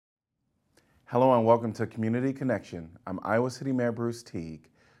Hello and welcome to Community Connection. I'm Iowa City Mayor Bruce Teague.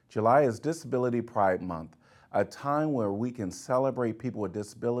 July is Disability Pride Month, a time where we can celebrate people with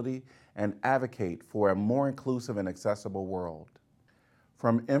disability and advocate for a more inclusive and accessible world.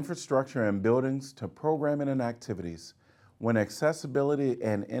 From infrastructure and buildings to programming and activities, when accessibility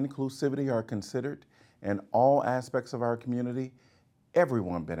and inclusivity are considered in all aspects of our community,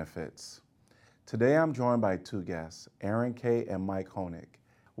 everyone benefits. Today I'm joined by two guests, Erin Kay and Mike Hoenig.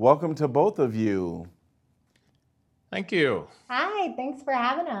 Welcome to both of you. Thank you. Hi, thanks for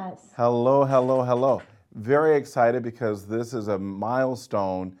having us. Hello, hello, hello. Very excited because this is a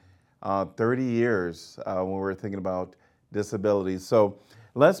milestone, 30 years when we're thinking about disabilities. So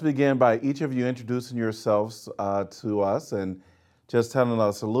let's begin by each of you introducing yourselves to us and just telling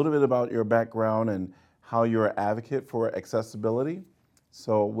us a little bit about your background and how you're an advocate for accessibility.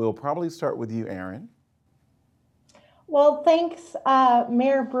 So we'll probably start with you, Erin. Well, thanks,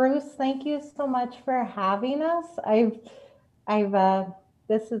 Mayor Bruce. Thank you so much for having us.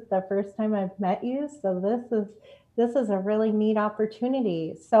 This is the first time I've met you, so this is a really neat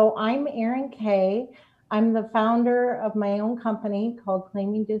opportunity. So I'm Erin Kay. I'm the founder of my own company called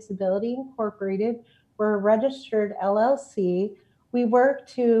Claiming Disability Incorporated. We're a registered LLC. We work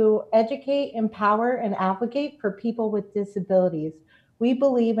to educate, empower, and advocate for people with disabilities. We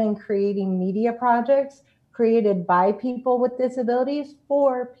believe in creating media projects created by people with disabilities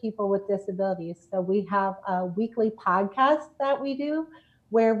for people with disabilities. So we have a weekly podcast that we do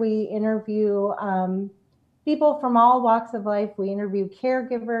where we interview people from all walks of life. We interview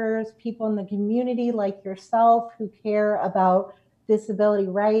caregivers, people in the community like yourself who care about disability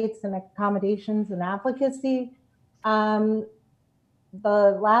rights and accommodations and advocacy. The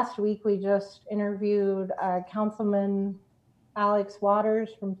last week we just interviewed Councilman Alex Waters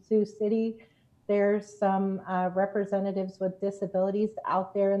from Sioux City. There's some representatives with disabilities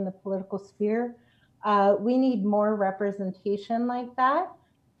out there in the political sphere. We need more representation like that.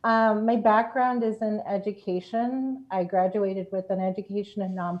 My background is in education. I graduated with an education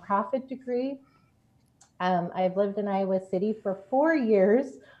and nonprofit degree. I've lived in Iowa City for 4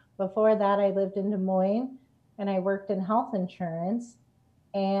 years. Before that, I lived in Des Moines and I worked in health insurance.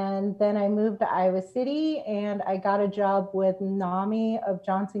 And then I moved to Iowa City and I got a job with NAMI of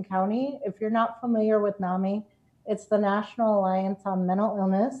Johnson County. If you're not familiar with NAMI, it's the National Alliance on Mental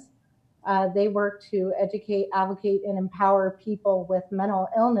Illness. They work to educate, advocate, and empower people with mental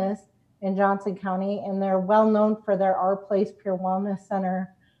illness in Johnson County. And they're well known for their Our Place Peer Wellness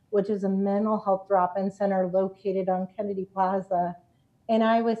Center, which is a mental health drop-in center located on Kennedy Plaza in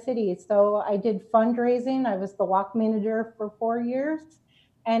Iowa City. So I did fundraising. I was the walk manager for 4 years.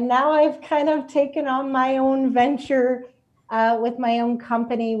 And now I've kind of taken on my own venture with my own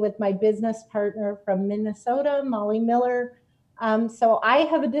company with my business partner from Minnesota, Molly Miller. So I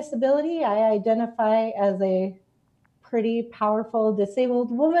have a disability. I identify as a pretty powerful disabled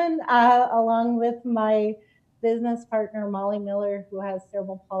woman, along with my business partner, Molly Miller, who has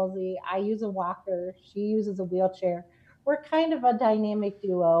cerebral palsy. I use a walker. She uses a wheelchair. We're kind of a dynamic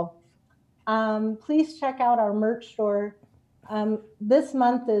duo. Please check out our merch store. This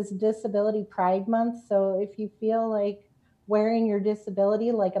month is Disability Pride Month, so if you feel like wearing your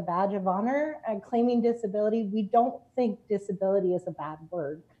disability like a badge of honor and claiming disability, we don't think disability is a bad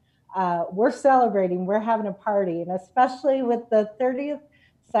word. We're celebrating, we're having a party, and especially with the 30th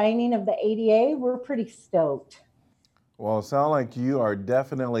signing of the ADA, we're pretty stoked. Well, it sounds like you are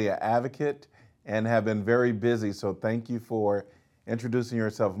definitely an advocate and have been very busy, so thank you for introducing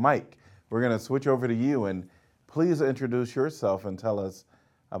yourself. Mike, we're going to switch over to you, and please introduce yourself and tell us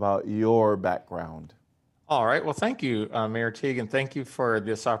about your background. All right. Well, thank you, Mayor Teague, and thank you for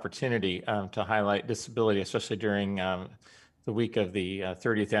this opportunity to highlight disability, especially during the week of the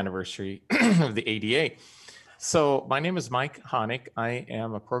 30th anniversary of the ADA. So my name is Mike Hoenig. I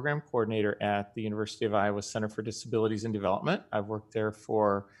am a program coordinator at the University of Iowa Center for Disabilities and Development. I've worked there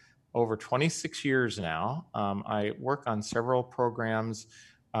for over 26 years now. I work on several programs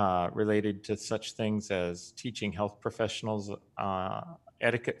related to such things as teaching health professionals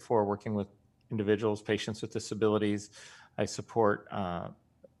etiquette for working with individuals, patients with disabilities. I support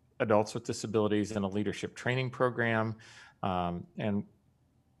adults with disabilities in a leadership training program. And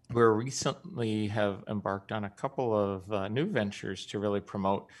we recently have embarked on a couple of new ventures to really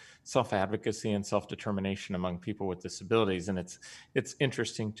promote self-advocacy and self-determination among people with disabilities. And it's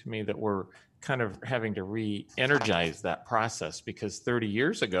interesting to me that we're kind of having to re-energize that process, because 30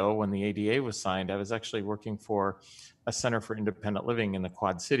 years ago when the ADA was signed, I was actually working for a Center for Independent Living in the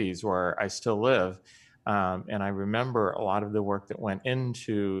Quad Cities where I still live. And I remember a lot of the work that went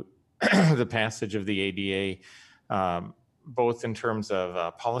into the passage of the ADA both in terms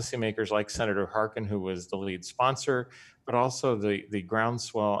of policymakers like Senator Harkin, who was the lead sponsor, but also the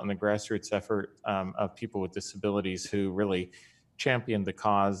groundswell and the grassroots effort of people with disabilities who really championed the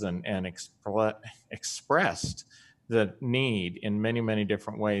cause and expressed the need in many, many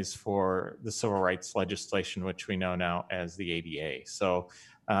different ways for the civil rights legislation, which we know now as the ADA. So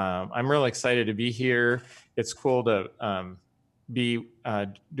I'm really excited to be here. It's cool to be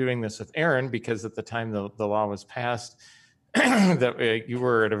doing this with Erin, because at the time the law was passed, that you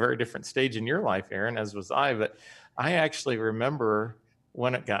were at a very different stage in your life, Erin, as was I. But I actually remember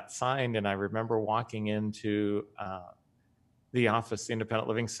when it got signed, and I remember walking into the office, the Independent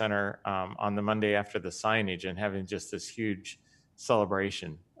Living Center, on the Monday after the signage, and having just this huge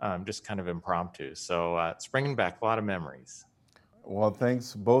celebration, just kind of impromptu. So it's bringing back a lot of memories. Well,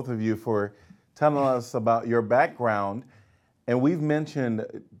 thanks both of you for telling us about your background. And we've mentioned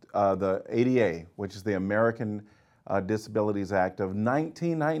the ADA, which is the American Disabilities Act of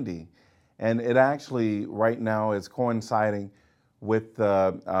 1990. And it actually right now is coinciding with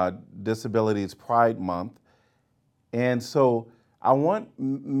Disabilities Pride Month. And so I want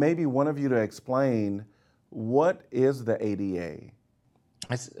maybe one of you to explain, what is the ADA?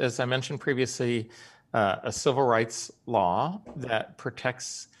 As I mentioned previously, a civil rights law that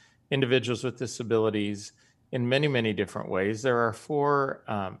protects individuals with disabilities in many, many different ways. There are four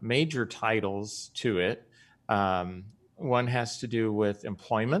major titles to it. One has to do with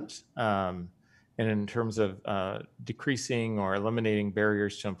employment, and in terms of decreasing or eliminating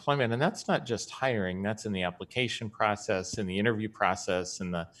barriers to employment. And that's not just hiring, that's in the application process, in the interview process,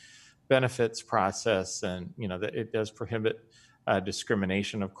 in the benefits process, and that it does prohibit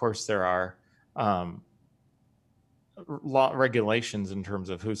discrimination. Of course, there are law regulations in terms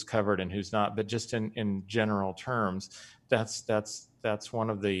of who's covered and who's not, but just in general terms, that's one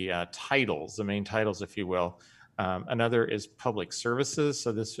of the titles, the main titles, if you will. Another is public services.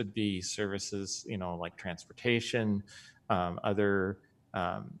 So this would be services, like transportation,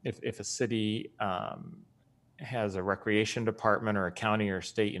 if a city has a recreation department, or a county or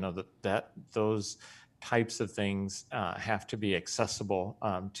state, that those types of things have to be accessible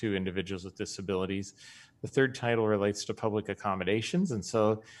to individuals with disabilities. The third title relates to public accommodations, and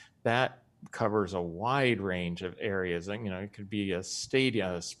so that covers a wide range of areas. It could be a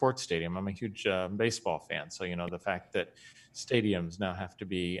stadium, a sports stadium. I'm a huge baseball fan, so the fact that stadiums now have to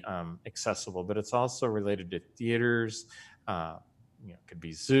be accessible, but it's also related to theaters. It could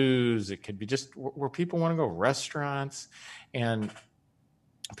be zoos. It could be just where people want to go, restaurants, and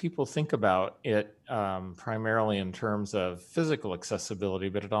people think about it primarily in terms of physical accessibility,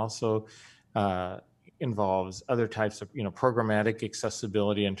 but it also involves other types of programmatic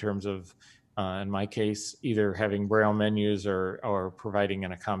accessibility in terms of, in my case, either having Braille menus or providing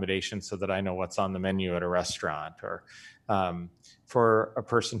an accommodation so that I know what's on the menu at a restaurant. Or for a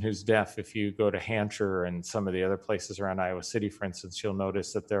person who's deaf, if you go to Hampshire and some of the other places around Iowa City, for instance, you'll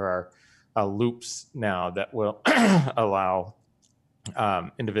notice that there are loops now that will allow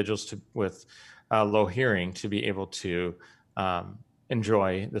individuals with low hearing to be able to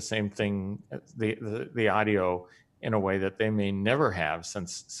enjoy the same thing, the audio, in a way that they may never have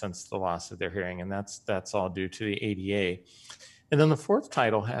since the loss of their hearing, and that's all due to the ADA. And then the fourth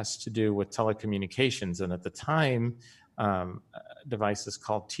title has to do with telecommunications, and at the time, devices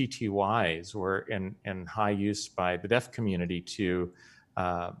called TTYs were in high use by the deaf community to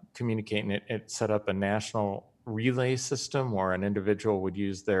communicate, and it set up a national relay system where an individual would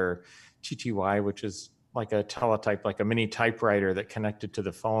use their TTY, which is like a teletype, like a mini typewriter that connected to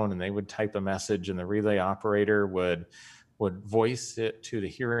the phone, and they would type a message, and the relay operator would voice it to the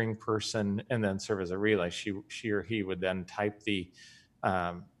hearing person and then serve as a relay. She or he would then type the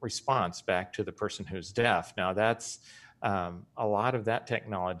response back to the person who's deaf. Now that's a lot of that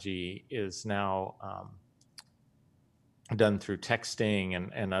technology is now done through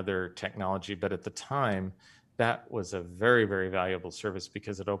texting and other technology, but at the time, that was a very, very valuable service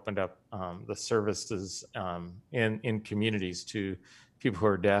because it opened up the services in communities to people who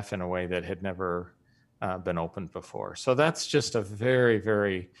are deaf in a way that had never been opened before. So that's just a very,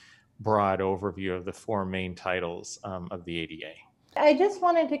 very broad overview of the four main titles of the ADA. I just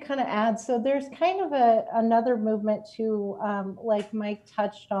wanted to kind of add, so there's kind of another movement too, like Mike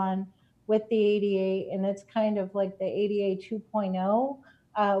touched on with the ADA, and it's kind of like the ADA 2.0.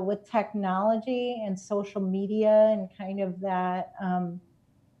 With technology and social media and kind of that,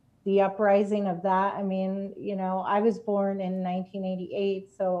 the uprising of that. I mean, I was born in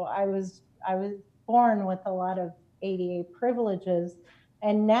 1988, so I was born with a lot of ADA privileges,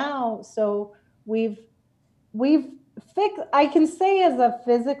 and now, so we've I can say as a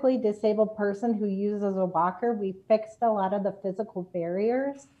physically disabled person who uses a walker, we fixed a lot of the physical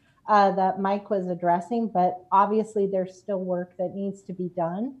barriers that Mike was addressing, but obviously there's still work that needs to be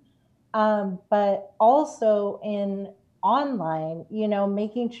done. But also in online,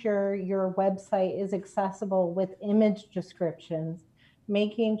 making sure your website is accessible with image descriptions,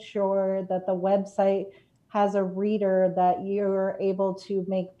 making sure that the website has a reader that you're able to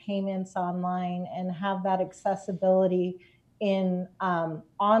make payments online and have that accessibility in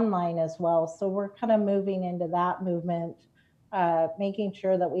online as well. So we're kind of moving into that movement, making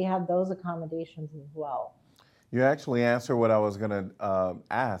sure that we have those accommodations as well. You actually answered what I was going to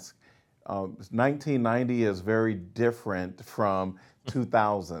ask. 1990 is very different from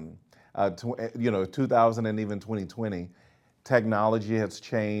 2000. 2000 and even 2020. Technology has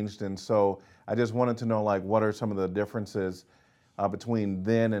changed, and so I just wanted to know, like, what are some of the differences between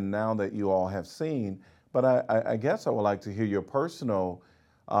then and now that you all have seen? But I guess I would like to hear your personal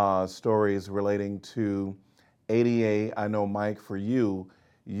stories relating to ADA. I know, Mike, for you,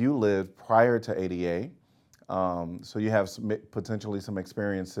 you lived prior to ADA. So you have potentially some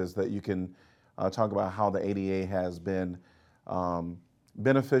experiences that you can talk about how the ADA has been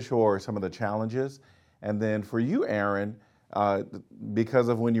beneficial or some of the challenges. And then for you, Erin, because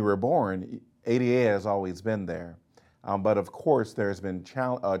of when you were born, ADA has always been there. But of course, there's been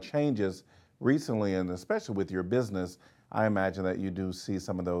changes recently, and especially with your business, I imagine that you do see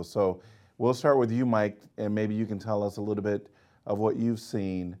some of those. So we'll start with you, Mike, and maybe you can tell us a little bit of what you've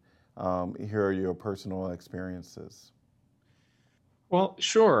seen. Here are your personal experiences. Well,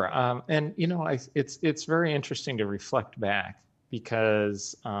 sure. And it's very interesting to reflect back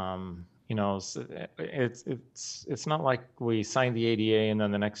because it's not like we signed the ADA and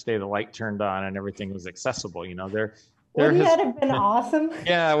then the next day the light turned on and everything was accessible. Wouldn't that have been awesome?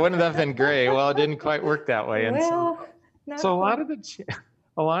 Yeah, wouldn't that have been great? Well, it didn't quite work that way, and so a lot of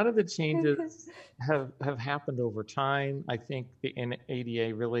the changes have happened over time. I think the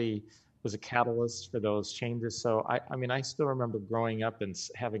ADA really was a catalyst for those changes. So I still remember growing up and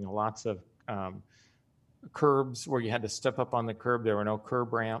having lots of curbs where you had to step up on the curb. There were no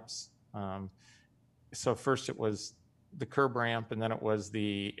curb ramps. So first it was the curb ramp, and then it was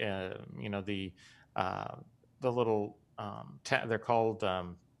the little they're called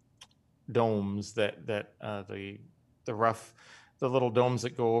domes that the little domes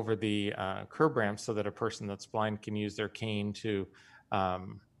that go over the curb ramp so that a person that's blind can use their cane to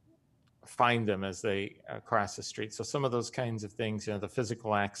find them as they cross the street. So some of those kinds of things, the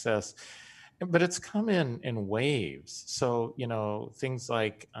physical access, but it's come in waves. So, things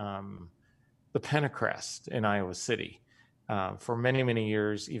like the Pentecrest in Iowa City. For many, many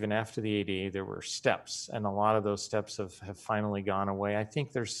years, even after the ADA, there were steps, and a lot of those steps have finally gone away. I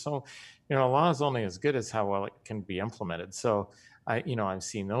think there's law is only as good as how well it can be implemented. So I've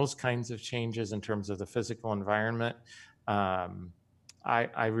seen those kinds of changes in terms of the physical environment. I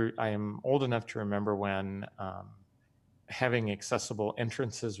am old enough to remember when having accessible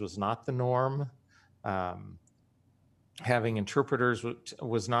entrances was not the norm. Having interpreters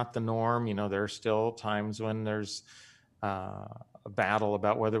was not the norm. There are still times when there's a battle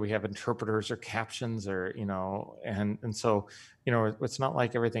about whether we have interpreters or captions, or and so it's not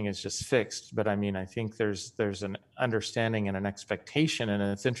like everything is just fixed. But I think there's an understanding and an expectation, and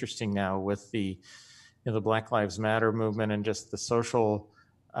it's interesting now with the Black Lives Matter movement and just the social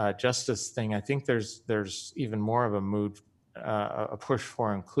justice thing. I think there's even more of a mood, a push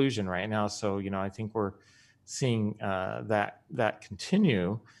for inclusion right now. So I think we're seeing that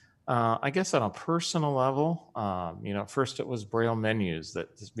continue. I guess on a personal level, first it was Braille menus that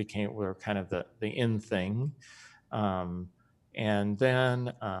were kind of the in thing. And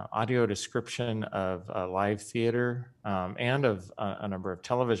then audio description of live theater and of a number of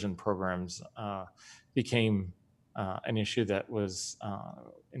television programs became an issue that was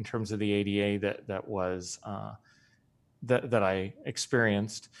in terms of the ADA that I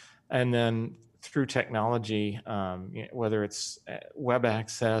experienced. And then through technology, whether it's web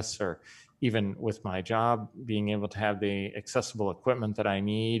access or even with my job, being able to have the accessible equipment that I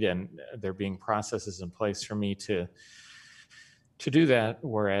need, and there being processes in place for me to do that.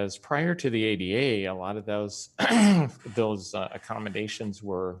 Whereas prior to the ADA, a lot of those accommodations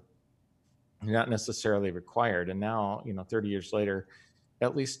were not necessarily required. And now, 30 years later,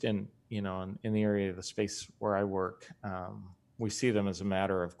 at least in the area of the space where I work, we see them as a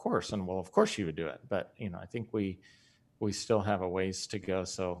matter of course, and well, of course you would do it. But I think we still have a ways to go.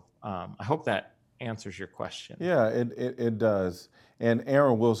 So I hope that answers your question. Yeah, it does. And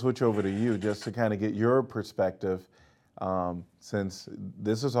Erin, we'll switch over to you just to kind of get your perspective, since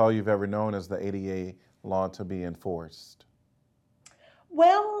this is all you've ever known as the ADA law to be enforced?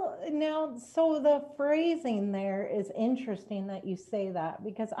 Well, now, so the phrasing there is interesting that you say that,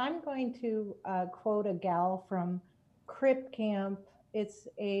 because I'm going to quote a gal from Crip Camp. It's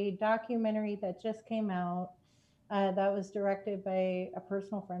a documentary that just came out that was directed by a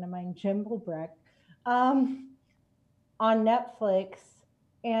personal friend of mine, Jim Bulbrecht, um, on Netflix.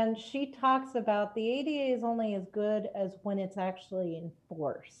 And she talks about the ADA is only as good as when it's actually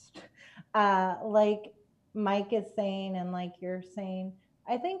enforced. Like Mike is saying, and like you're saying,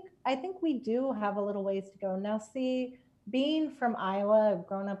 I think we do have a little ways to go. Now, see, being from Iowa, I've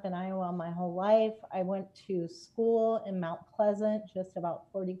grown up in Iowa my whole life. I went to school in Mount Pleasant, just about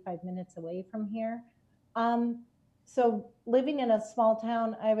 45 minutes away from here. Um, so living in a small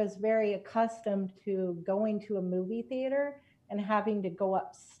town, I was very accustomed to going to a movie theater and having to go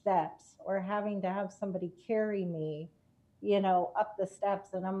up steps or having to have somebody carry me, up the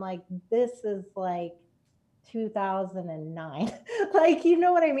steps. And I'm like, this is like 2009. Like, you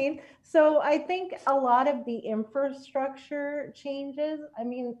know what I mean? So I think a lot of the infrastructure changes, I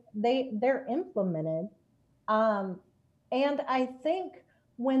mean, they're implemented. Um, and I think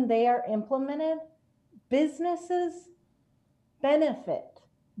when they are implemented, businesses benefit.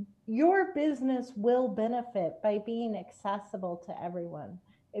 Your business will benefit by being accessible to everyone.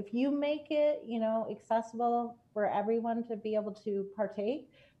 If you make it, accessible for everyone to be able to partake,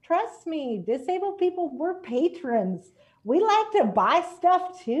 trust me, disabled people, we're patrons. We like to buy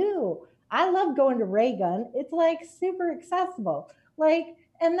stuff too. I love going to Raygun. It's like super accessible. Like,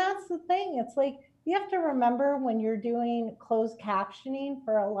 and that's the thing. It's like you have to remember when you're doing closed captioning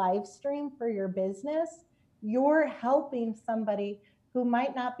for a live stream for your business, you're helping somebody who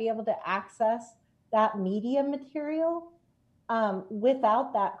might not be able to access that media material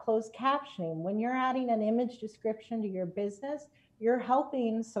without that closed captioning. When you're adding an image description to your business, you're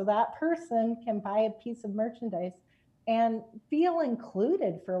helping so that person can buy a piece of merchandise and feel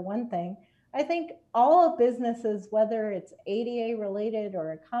included, for one thing. I think all businesses, whether it's ADA related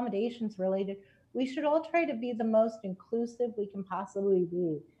or accommodations related, we should all try to be the most inclusive we can possibly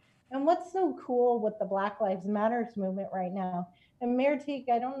be. And what's so cool with the Black Lives Matters movement right now, and Mayor Teague,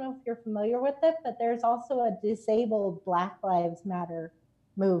 I don't know if you're familiar with it, but there's also a disabled Black Lives Matter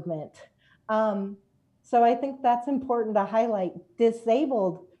movement. Um, so I think that's important to highlight.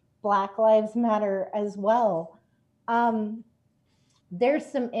 Disabled Black Lives Matter as well. Um, there's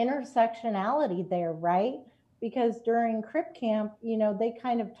some intersectionality there, right? Because during Crip Camp, they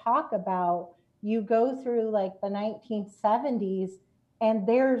kind of talk about, you go through like the 1970s, and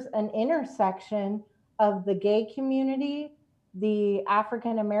there's an intersection of the gay community, the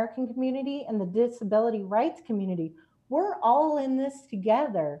African American community, and the disability rights community. We're all in this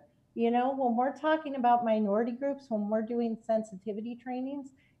together. When we're talking about minority groups, when we're doing sensitivity trainings,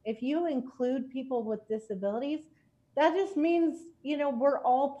 if you include people with disabilities, that just means, we're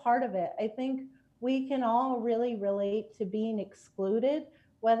all part of it. I think we can all really relate to being excluded,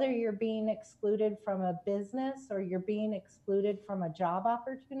 whether you're being excluded from a business or you're being excluded from a job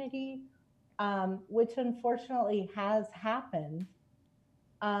opportunity, which unfortunately has happened.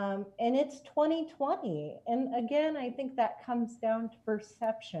 And it's 2020. And again, I think that comes down to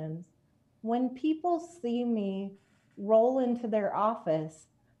perceptions. When people see me roll into their office,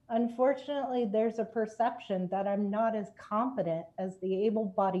 unfortunately, there's a perception that I'm not as competent as the able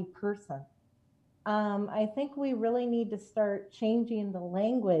bodied person. I think we really need to start changing the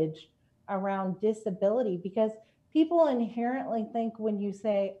language around disability, because people inherently think when you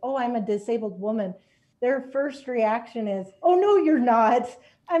say, "Oh, I'm a disabled woman," their first reaction is, "Oh, no, you're not."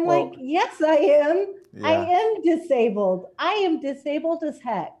 I'm like, "Yes, I am. I am disabled. I am disabled as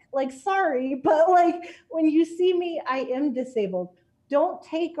heck. Like, sorry, but like when you see me, I am disabled. Don't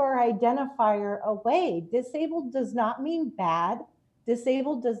take our identifier away. Disabled does not mean bad.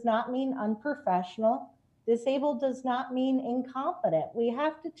 Disabled does not mean unprofessional. Disabled does not mean incompetent. We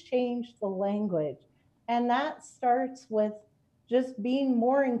have to change the language. And that starts with just being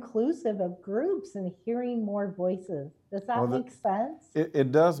more inclusive of groups and hearing more voices. Does that make sense?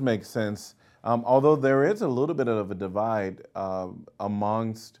 It does make sense. Although there is a little bit of a divide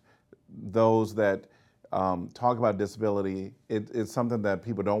amongst those that talk about disability. It's something that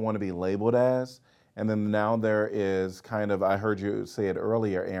people don't want to be labeled as. And then now there is kind of, I heard you say it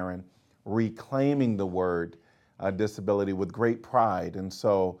earlier, Erin, reclaiming the word disability with great pride. And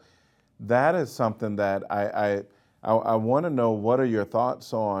so that is something that I want to know, what are your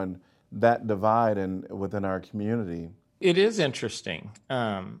thoughts on that divide within our community? It is interesting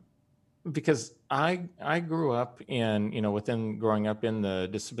because I grew up in, within growing up in the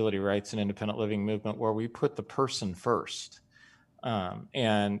disability rights and independent living movement, where we put the person first.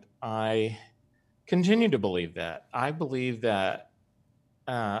 And I continue to believe that. I believe that,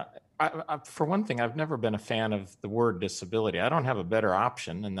 for one thing, I've never been a fan of the word disability. I don't have a better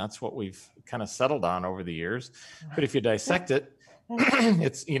option, and that's what we've kind of settled on over the years. But if you dissect it,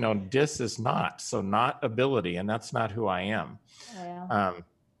 it's, dis is not, so not ability, and that's not who I am. Yeah.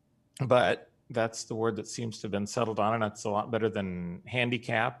 But that's the word that seems to have been settled on, and it's a lot better than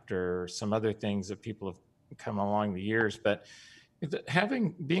handicapped or some other things that people have come along the years. But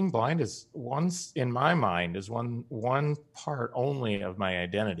being blind is in my mind, is one part only of my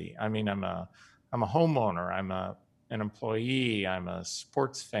identity. I mean, I'm a homeowner, I'm an employee, I'm a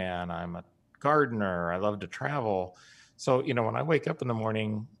sports fan, I'm a gardener, I love to travel. So, when I wake up in the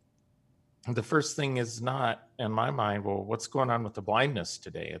morning, the first thing is not in my mind, well, what's going on with the blindness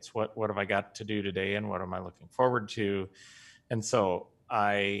today? It's what have I got to do today, and what am I looking forward to? And so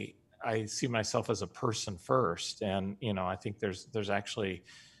I see myself as a person first. And, I think there's actually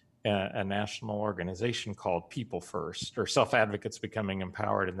a national organization called People First, or Self Advocates Becoming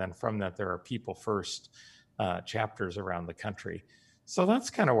Empowered. And then from that, there are People First chapters around the country. So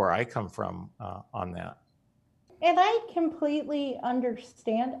that's kind of where I come from on that. And I completely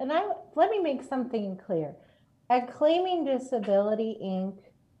understand. And let me make something clear. At Claiming Disability Inc.,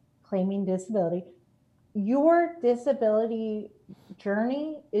 Claiming Disability, your disability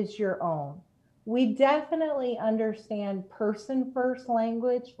journey is your own. We definitely understand person first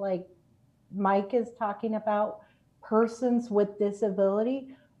language, like Mike is talking about, persons with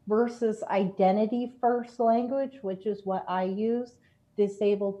disability, versus identity first language, which is what I use,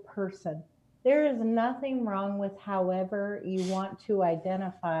 disabled person. There is nothing wrong with however you want to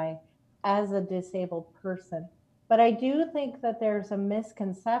identify as a disabled person. But I do think that there's a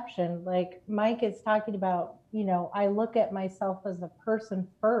misconception, like Mike is talking about, I look at myself as a person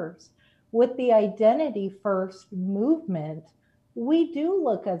first. With the identity first movement, we do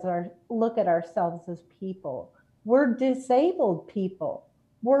look at ourselves as people. We're disabled people.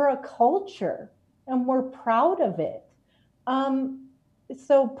 We're a culture, and we're proud of it.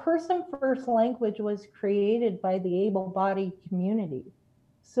 So person first language was created by the able-bodied community.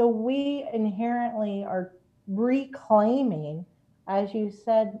 So we inherently are reclaiming, as you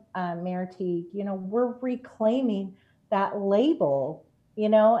said, Mayor Teague, we're reclaiming that label,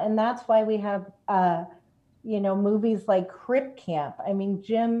 and that's why we have, movies like Crip Camp.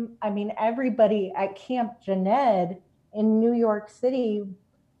 Everybody at Camp Jened in New York City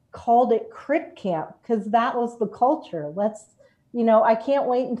called it Crip Camp because that was the culture. I can't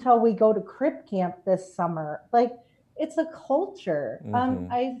wait until we go to Crip Camp this summer. Like, it's a culture.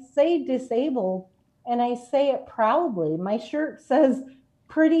 Mm-hmm. I say disabled, and I say it proudly. My shirt says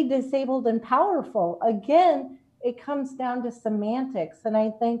pretty, disabled, and powerful. Again, it comes down to semantics. And I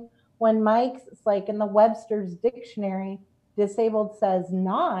think when Mike's like in the Webster's dictionary, disabled says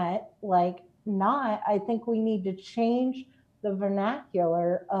not, I think we need to change the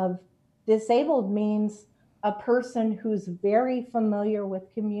vernacular of disabled means a person who's very familiar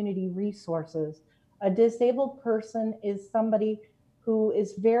with community resources. A disabled person is somebody who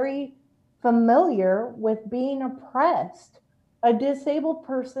is very familiar with being oppressed. A disabled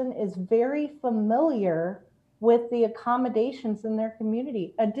person is very familiar with the accommodations in their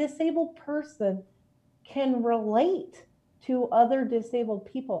community. A disabled person can relate to other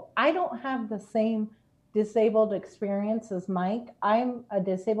disabled people. I don't have the same disabled experience as Mike. I'm a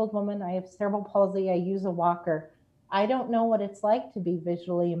disabled woman. I have cerebral palsy. I use a walker. I don't know what it's like to be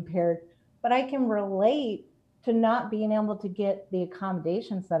visually impaired, but I can relate to not being able to get the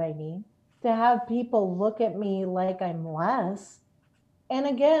accommodations that I need, to have people look at me like I'm less. And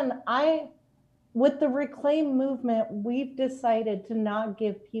again, with the Reclaim movement, we've decided to not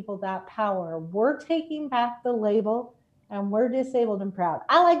give people that power. We're taking back the label, and we're disabled and proud.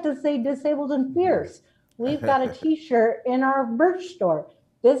 I like to say disabled and fierce. We've got a t-shirt in our merch store,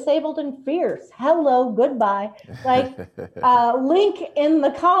 disabled and fierce. Hello, goodbye. Link in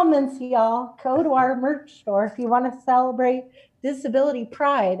the comments, y'all. Go to our merch store if you want to celebrate Disability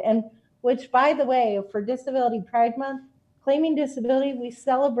Pride. And which, by the way, for Disability Pride Month, Claiming Disability, we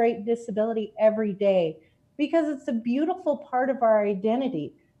celebrate disability every day because it's a beautiful part of our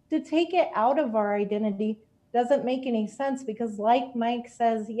identity. To take it out of our identity doesn't make any sense because, like Mike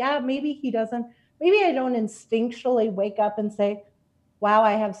says, yeah, maybe I don't instinctually wake up and say, wow,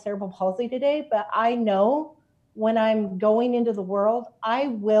 I have cerebral palsy today, but I know when I'm going into the world, I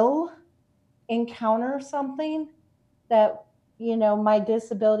will encounter something that, my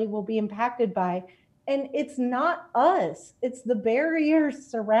disability will be impacted by. And it's not us, it's the barriers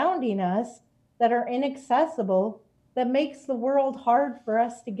surrounding us that are inaccessible that makes the world hard for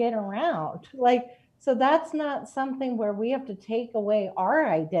us to get around. So that's not something where we have to take away our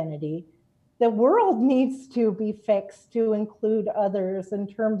identity. the world needs to be fixed to include others in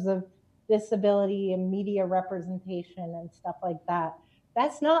terms of disability and media representation and stuff like that.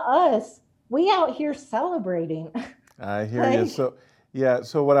 That's not us. We out here celebrating. I hear you. Like, So, yeah,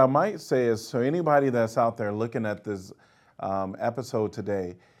 so what I might say is, so anybody that's out there looking at this episode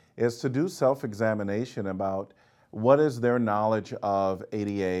today is to do self-examination about what is their knowledge of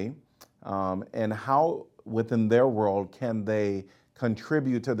ADA, and how within their world can they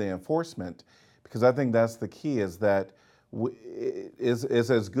contribute to the enforcement. Because I think that's the key, is that is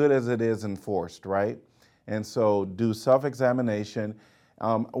as good as it is enforced, right? And so do self-examination.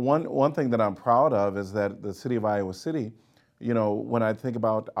 One thing that I'm proud of is that the city of Iowa City, you know, when I think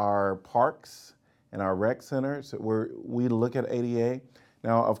about our parks and our rec centers, we look at ADA.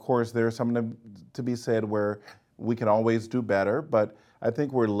 Now, of course, there's something to be said where we can always do better, but I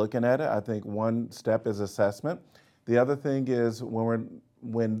think we're looking at it. I think one step is assessment. The other thing is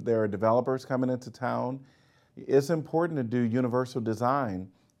when there are developers coming into town, it's important to do universal design,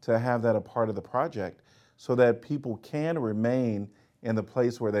 to have that a part of the project so that people can remain in the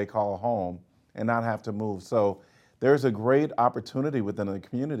place where they call home and not have to move. So there's a great opportunity within the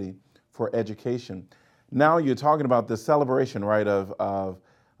community for education. Now you're talking about the celebration, right,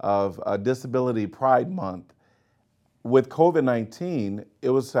 of Disability Pride Month. With COVID-19, it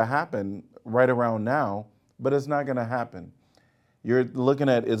was to happen right around now, but it's not going to happen. You're looking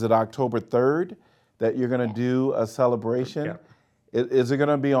at, is it October 3rd that you're going to do a celebration? Yeah. Is it going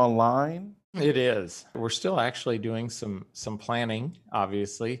to be online? It is. We're still actually doing some planning,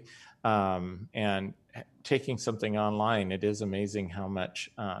 obviously, and taking something online. It is amazing how much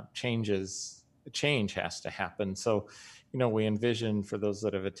change has to happen. So, you know, we envision, for those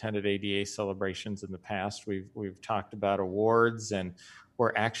that have attended ADA celebrations in the past, we've talked about awards, and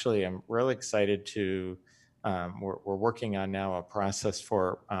I'm really excited to. We're working on now a process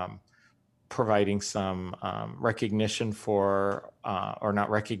for providing some recognition for, or not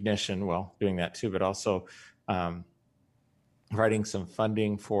recognition, well, doing that too, but also providing some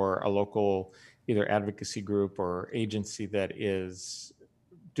funding for a local either advocacy group or agency that is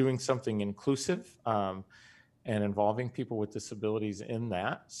doing something inclusive and involving people with disabilities in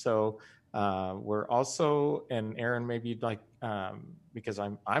that. So we're also, and Erin, maybe you'd like, because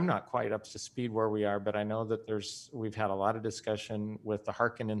I'm not quite up to speed where we are, but I know that we've had a lot of discussion with the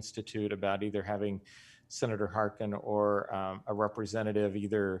Harkin Institute about either having Senator Harkin or a representative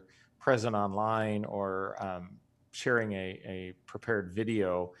either present online or sharing a prepared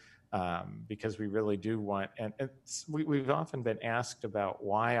video, because we really do want, and we've often been asked about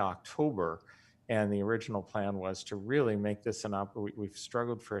why October. And the original plan was to really make this we've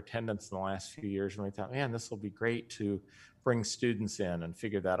struggled for attendance in the last few years, and we thought, man, this will be great to bring students in and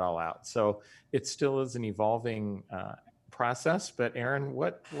figure that all out. So it still is an evolving process. But Erin,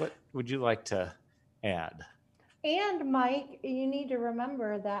 what would you like to add? And Mike, you need to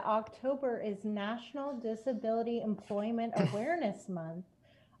remember that October is National Disability Employment Awareness Month.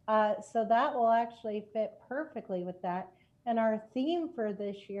 So that will actually fit perfectly with that. And our theme for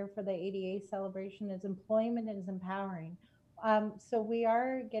this year for the ADA celebration is Employment is Empowering. So we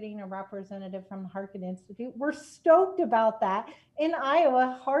are getting a representative from the Harkin Institute. We're stoked about that. In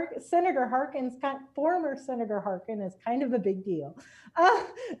Iowa, Senator Harkin's former Senator Harkin is kind of a big deal.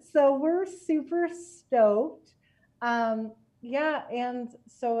 So we're super stoked. Yeah, and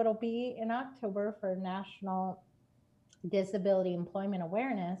so it'll be in October for National Disability Employment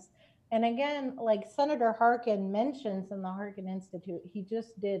Awareness. And again, like Senator Harkin mentions in the Harkin Institute, he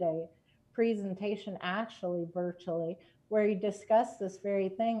just did a presentation actually virtually where he discussed this very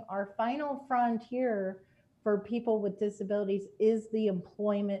thing. Our final frontier for people with disabilities is the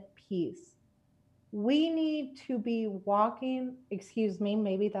employment piece. We need to be walking, excuse me,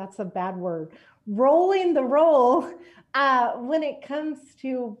 maybe that's a bad word, rolling the roll when it comes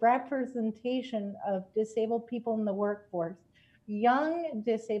to representation of disabled people in the workforce. Young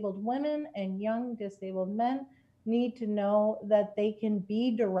disabled women and young disabled men need to know that they can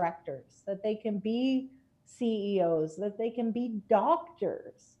be directors, that they can be CEOs, that they can be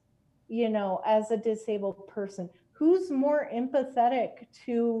doctors, you know, as a disabled person. Who's more empathetic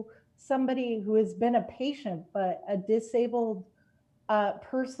to somebody who has been a patient, but a disabled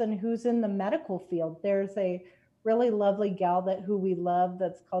person who's in the medical field? There's a really lovely gal who we love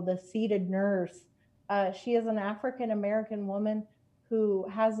that's called a seated nurse. She is an African American woman who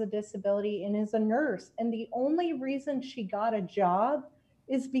has a disability and is a nurse. And the only reason she got a job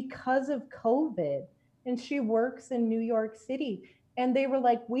is because of COVID. And she works in New York City. And they were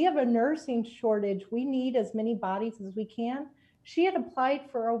like, we have a nursing shortage. We need as many bodies as we can. She had applied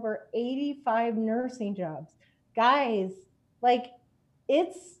for over 85 nursing jobs. Guys, like,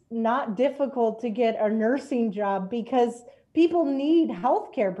 it's not difficult to get a nursing job because people need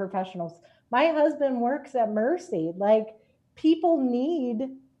healthcare professionals. My husband works at Mercy. Like, people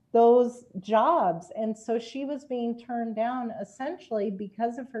need those jobs. And so she was being turned down essentially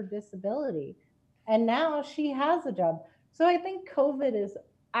because of her disability. And now she has a job. So I think COVID is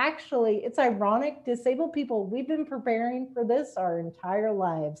actually, it's ironic. Disabled people, we've been preparing for this our entire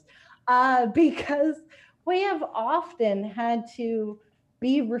lives because we have often had to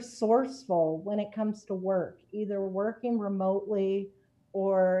be resourceful when it comes to work, either working remotely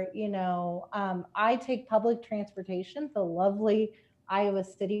or, I take public transportation, the lovely Iowa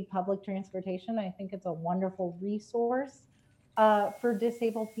City public transportation. I think it's a wonderful resource for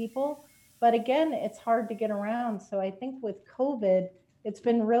disabled people. But again, it's hard to get around. So I think with COVID, it's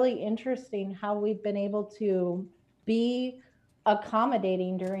been really interesting how we've been able to be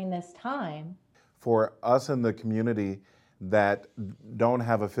accommodating during this time. For us in the community that don't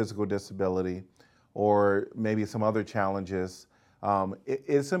have a physical disability or maybe some other challenges,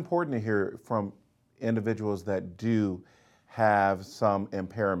 it's important to hear from individuals that do have some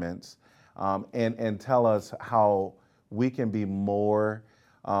impairments, and tell us how we can be more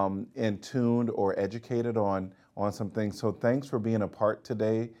in tuned or educated on some things. So thanks for being a part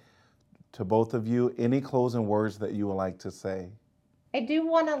today to both of you. Any closing words that you would like to say? I do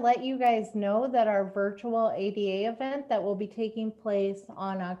want to let you guys know that our virtual ADA event that will be taking place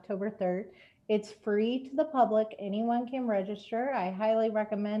on October 3rd, it's free to the public. Anyone can register. I highly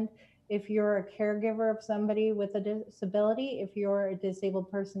recommend, if you're a caregiver of somebody with a disability, if you're a disabled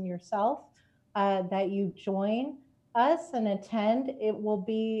person yourself, that you join us and attend. It will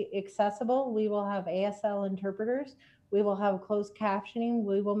be accessible. We will have ASL interpreters. We will have closed captioning.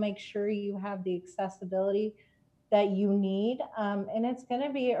 We will make sure you have the accessibility that you need. And it's going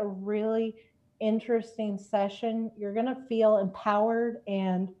to be a really interesting session. You're going to feel empowered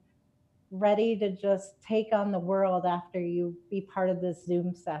and ready to just take on the world after you be part of this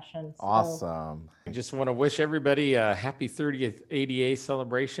Zoom session. So, Awesome. I just want to wish everybody a happy 30th ADA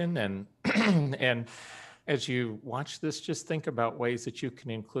celebration. And, and as you watch this, just think about ways that you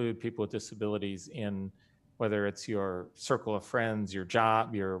can include people with disabilities in, whether it's your circle of friends, your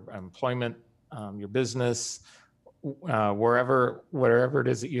job, your employment, your business, wherever it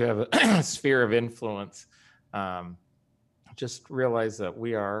is that you have a sphere of influence. Just realize that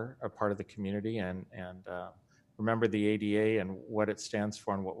we are a part of the community, and remember the ADA and what it stands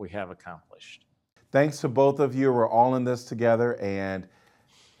for and what we have accomplished. Thanks to both of you. We're all in this together, and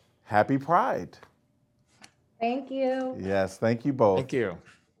happy Pride. thank you. Yes, thank you both. Thank you.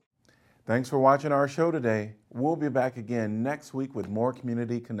 Thanks for watching our show today. We'll be back again next week with more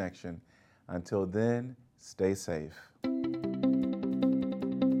Community Connection. Until then, stay safe.